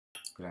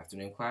Good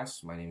afternoon,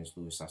 class. My name is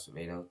Luis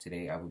Acevedo.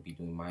 Today I will be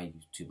doing my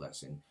YouTube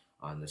lesson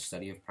on the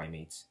study of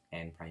primates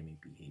and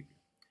primate behavior.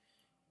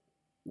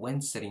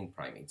 When studying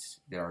primates,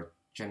 there are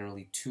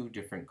generally two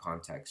different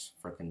contexts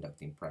for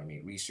conducting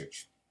primate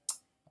research,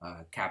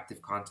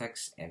 captive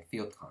context and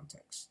field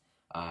context.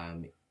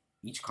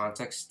 Each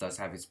context does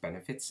have its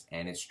benefits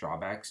and its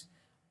drawbacks,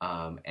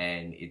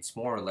 and it's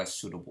more or less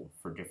suitable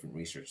for different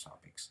research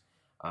topics.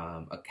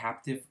 A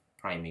captive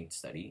primate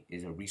study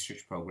is a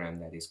research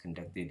program that is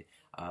conducted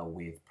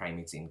with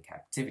primates in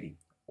captivity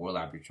or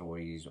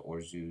laboratories or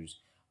zoos.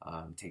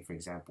 Take, for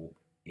example,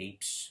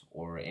 apes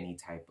or any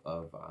type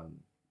of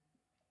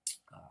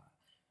uh,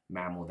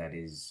 mammal that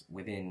is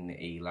within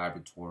a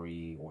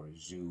laboratory or a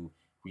zoo.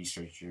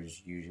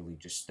 Researchers usually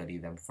just study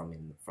them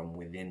from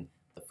within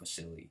the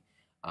facility.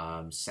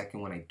 Second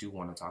one I do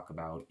want to talk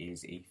about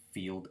is a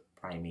field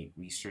primate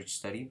research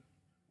study.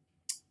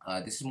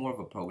 This is more of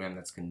a program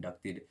that's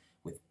conducted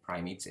with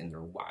primates in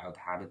their wild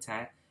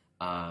habitat.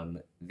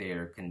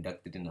 They're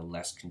conducted in a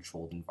less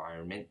controlled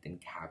environment than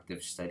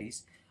captive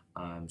studies.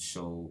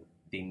 So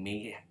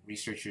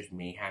researchers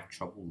may have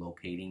trouble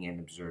locating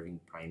and observing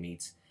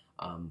primates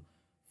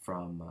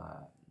from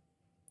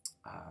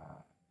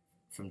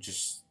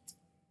just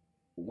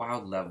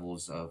wild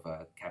levels of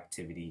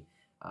captivity,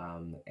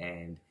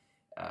 and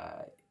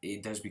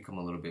it does become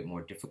a little bit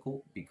more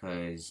difficult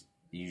because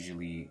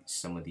usually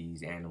some of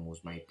these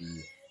animals might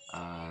be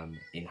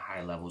in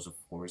high levels of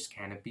forest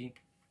canopy.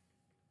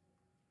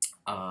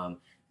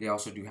 They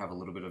also do have a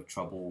little bit of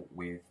trouble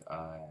with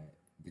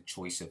the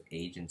choice of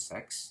age and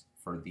sex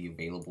for the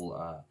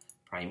available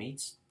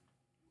primates.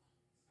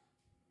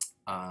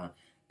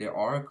 There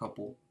are a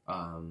couple,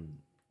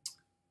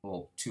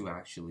 well, two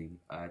actually,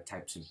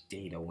 types of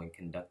data when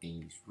conducting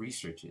these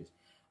researches.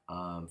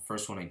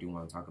 First one I do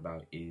want to talk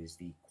about is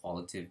the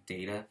qualitative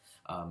data.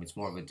 It's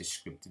more of a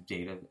descriptive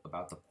data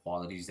about the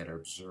qualities that are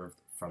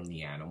observed from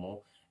the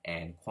animal,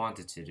 and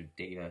quantitative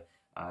data,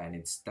 and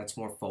that's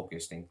more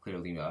focused and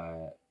clearly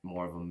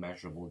more of a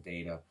measurable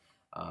data.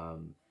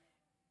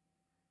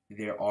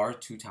 There are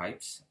two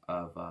types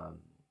of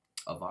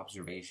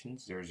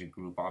observations. There's a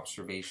group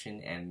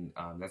observation, and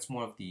that's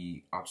more of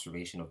the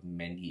observation of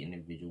many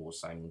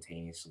individuals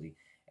simultaneously,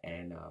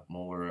 and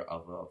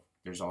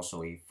there's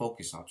also a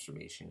focus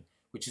observation,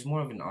 which is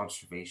more of an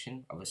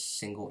observation of a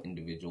single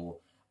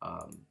individual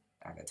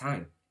at a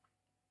time.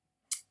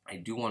 I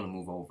do want to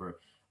move over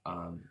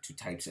to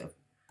types of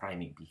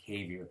primate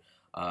behavior.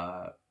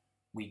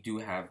 We do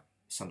have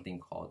something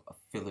called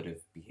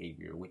affiliative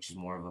behavior, which is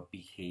more of a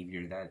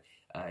behavior that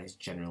is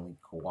generally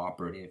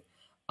cooperative.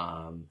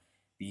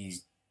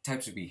 These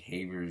types of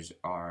behaviors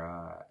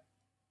are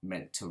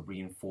meant to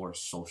reinforce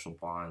social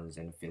bonds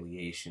and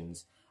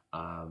affiliations.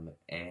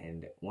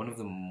 And one of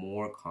the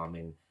more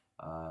common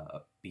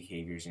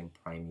behaviors in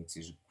primates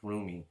is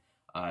grooming.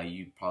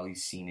 You've probably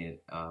seen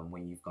it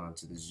when you've gone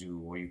to the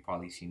zoo, or you've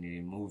probably seen it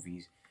in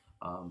movies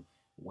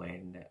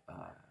when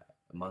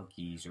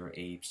monkeys or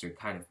apes are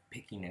kind of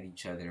picking at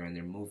each other and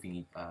they're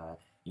moving,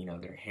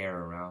 their hair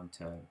around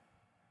to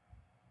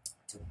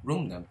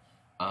groom them.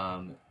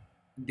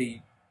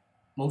 They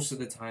most of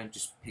the time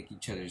just pick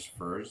each other's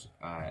furs,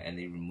 and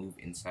they remove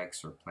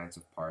insects or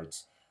planted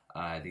parts.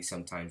 They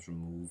sometimes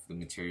remove the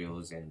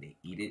materials and they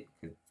eat it,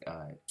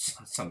 because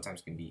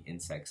sometimes can be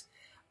insects.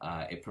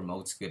 It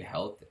promotes good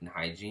health and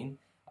hygiene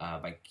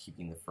by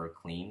keeping the fur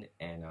clean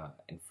and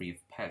free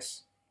of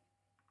pests.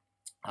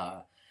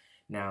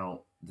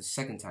 Now, the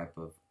second type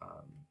of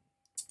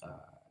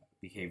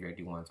behavior I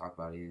do want to talk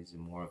about is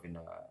more of an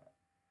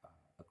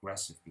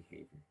aggressive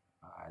behavior.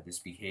 This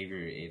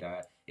behavior,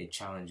 it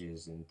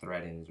challenges and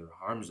threatens or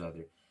harms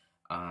others.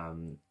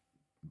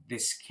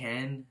 This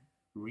can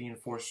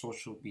reinforce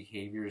social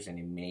behaviors, and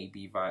it may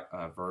be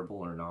verbal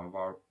or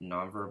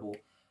nonverbal.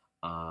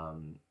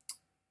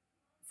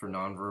 For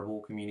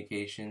nonverbal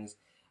communications,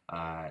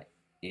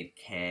 it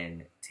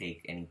can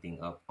take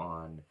anything up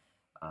on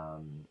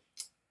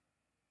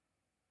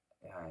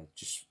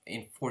just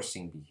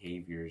enforcing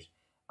behaviors,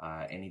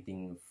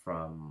 anything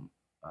from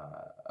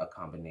a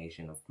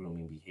combination of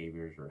grooming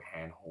behaviors or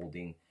hand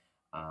holding,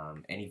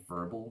 any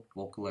verbal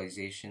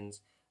vocalizations.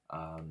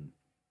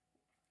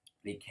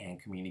 They can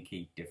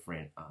communicate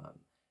different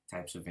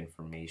types of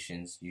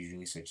informations,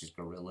 usually such as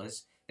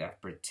gorillas, that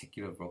have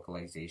particular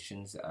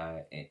vocalizations.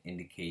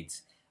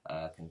 Indicates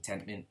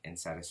contentment and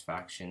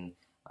satisfaction.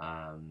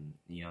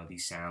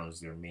 These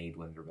sounds, they're made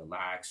when they're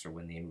relaxed or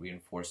when they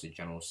reinforce a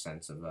general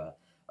sense of a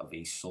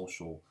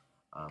social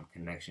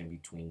connection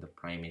between the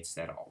primates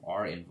that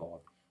are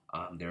involved.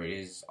 There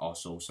is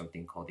also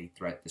something called a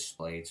threat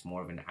display. It's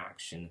more of an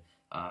action.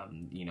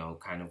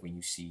 Kind of when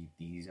you see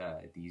these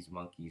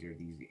monkeys or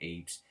these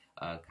apes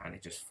kind of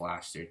just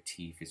flash their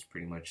teeth. It's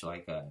pretty much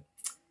like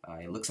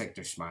it looks like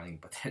they're smiling,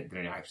 but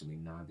they're actually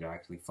not. They're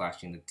actually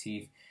flashing the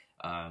teeth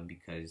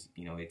because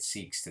it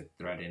seeks to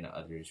threaten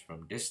others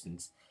from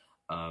distance.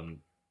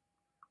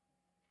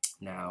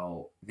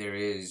 Now, there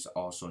is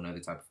also another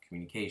type of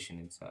communication.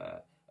 It's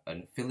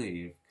an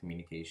affiliative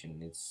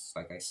communication. It's,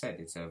 like I said,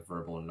 it's a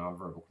verbal and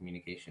nonverbal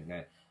communication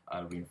that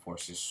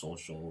reinforces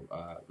social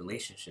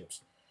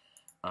relationships.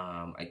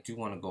 I do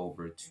want to go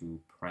over to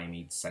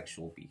primate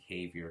sexual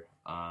behavior.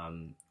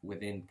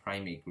 Within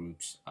primate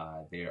groups,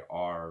 there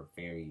are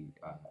very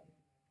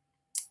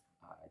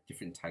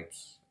different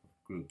types of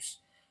groups.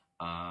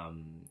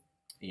 Um,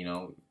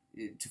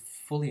 to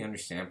fully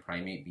understand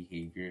primate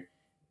behavior,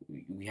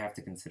 we have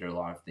to consider a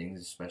lot of things,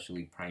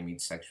 especially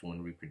primate sexual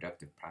and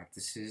reproductive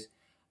practices.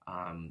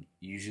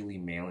 Usually,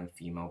 male and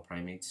female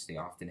primates, they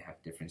often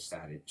have different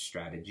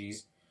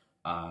strategies.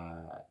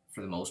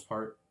 For the most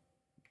part,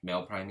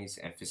 male primates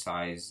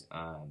emphasize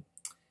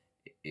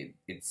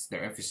it's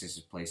their emphasis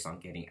is placed on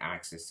getting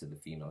access to the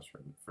females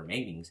for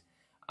matings,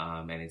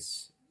 and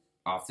it's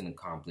often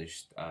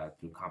accomplished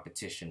through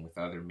competition with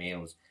other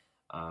males,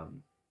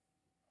 um,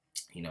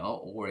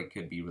 or it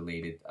could be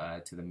related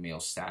to the male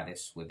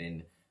status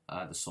within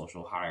the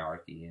social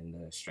hierarchy and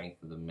the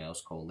strength of the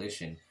males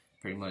coalition.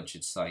 Pretty much,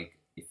 it's like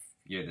if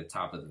you're the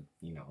top of the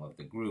of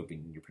the group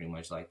and you're pretty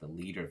much like the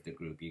leader of the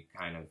group, you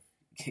kind of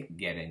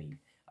get any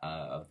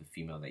of the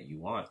female that you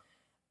want.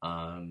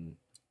 Um,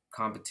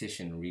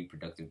 Competition and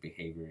reproductive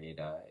behavior,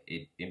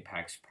 it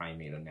impacts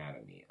primate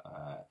anatomy,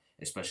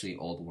 especially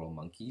old world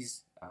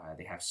monkeys.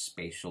 They have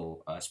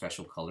special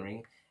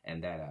coloring,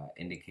 and that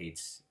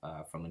indicates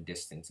from a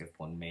distance if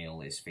one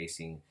male is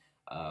facing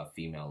a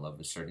female of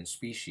a certain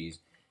species.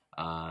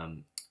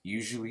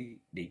 Usually,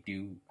 they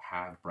do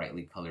have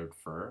brightly colored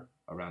fur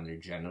around their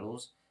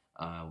genitals,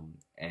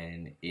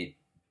 and it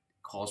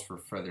calls for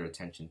further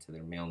attention to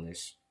their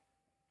maleness.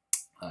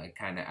 It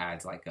kind of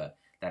adds like a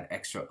that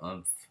extra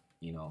oomph,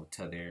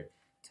 to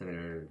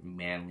their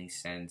manly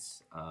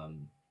sense.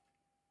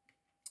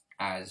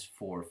 As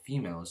for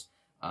females,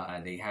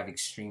 they have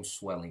extreme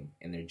swelling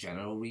in their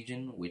genital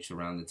region, which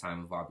around the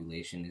time of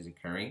ovulation is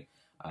occurring.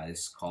 This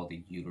is called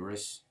the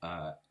uterus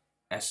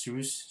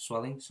estrus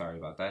swelling. Sorry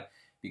about that,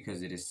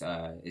 because it is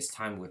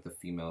timed with the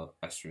female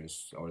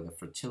estrus or the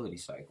fertility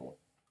cycle.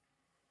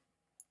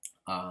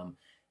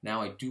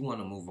 Now I do want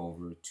to move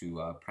over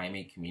to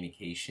primate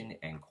communication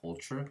and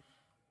culture.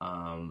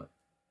 Um,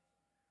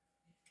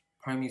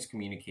 Primates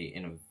communicate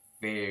in a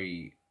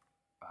very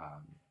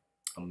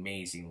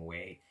amazing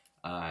way.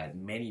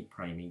 Many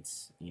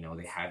primates,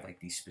 they have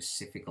like these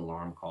specific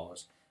alarm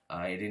calls.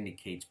 It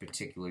indicates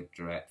particular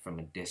threat from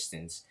a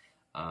distance.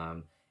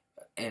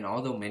 And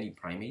although many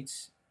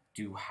primates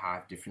do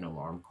have different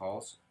alarm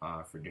calls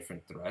for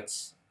different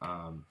threats,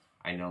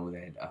 I know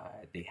that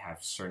they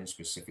have certain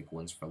specific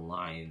ones for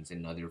lions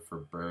and other for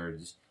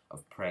birds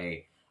of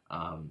prey.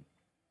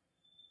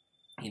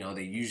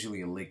 They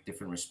usually elicit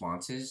different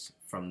responses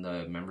from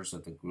the members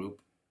of the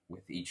group,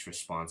 with each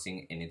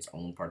responding in its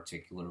own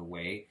particular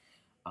way.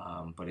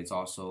 But it's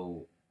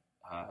also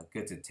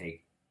good to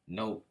take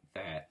note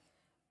that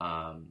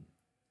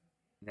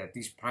that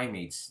these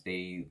primates,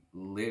 they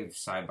live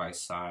side by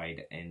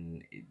side,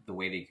 and the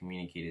way they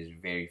communicate is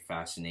very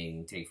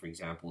fascinating. Take for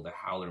example the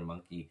howler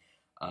monkey.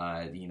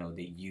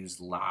 They use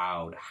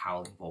loud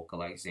howling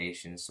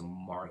vocalizations to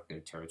mark their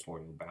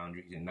territorial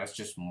boundaries, and that's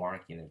just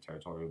marking their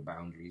territorial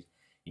boundaries.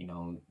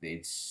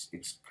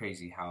 It's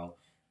crazy how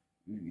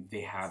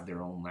they have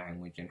their own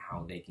language and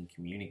how they can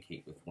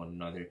communicate with one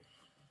another.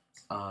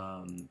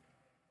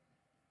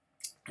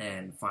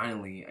 And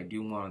finally, I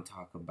do want to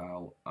talk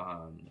about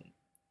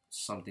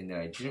something that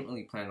I didn't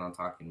really plan on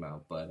talking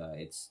about, but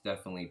it's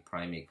definitely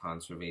primate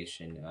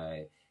conservation.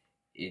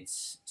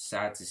 It's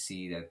sad to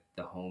see that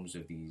the homes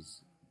of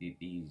these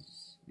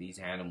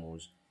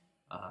animals,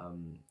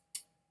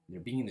 they're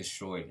being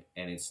destroyed,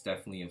 and it's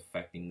definitely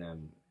affecting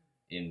them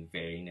in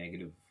very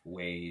negative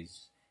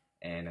ways.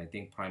 And I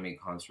think primate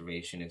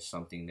conservation is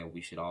something that we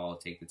should all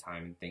take the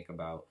time and think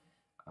about,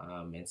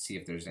 and see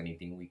if there's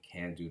anything we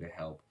can do to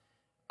help.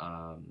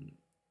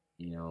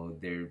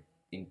 They're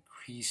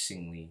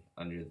increasingly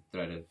under the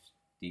threat of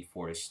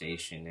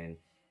deforestation,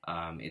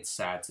 and it's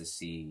sad to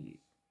see,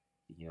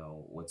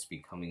 what's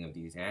becoming of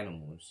these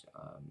animals.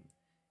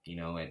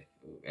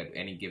 At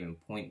any given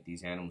point,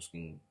 these animals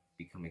can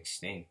become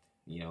extinct,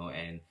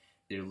 and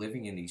they're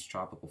living in these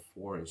tropical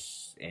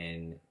forests,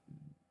 and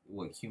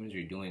what humans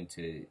are doing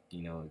to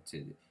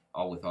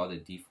with all the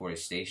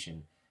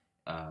deforestation,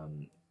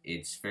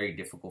 it's very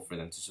difficult for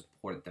them to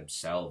support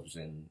themselves,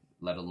 and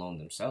let alone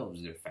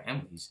themselves, their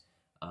families.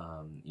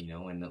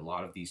 And a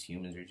lot of these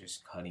humans are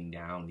just cutting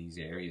down these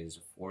areas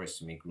of forest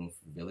to make room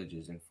for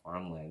villages and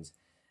farmlands,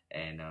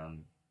 and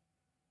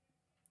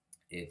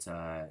it's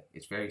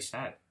very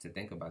sad to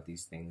think about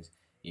these things,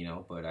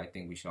 but I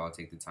think we should all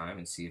take the time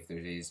and see if there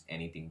is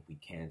anything we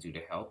can do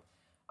to help.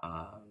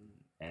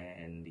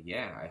 And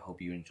yeah, I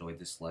hope you enjoyed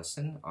this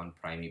lesson on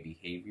primate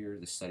behavior,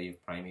 the study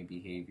of primate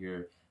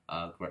behavior,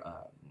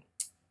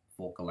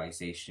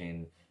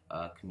 vocalization,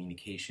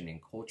 communication, and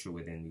culture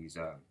within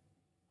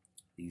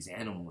these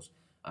animals.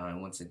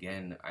 And once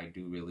again, I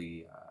do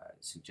really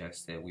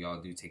suggest that we all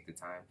do take the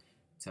time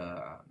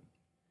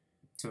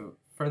to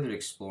further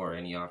explore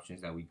any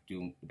options that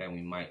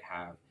we might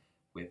have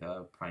with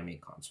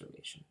primate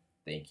conservation.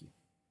 Thank you.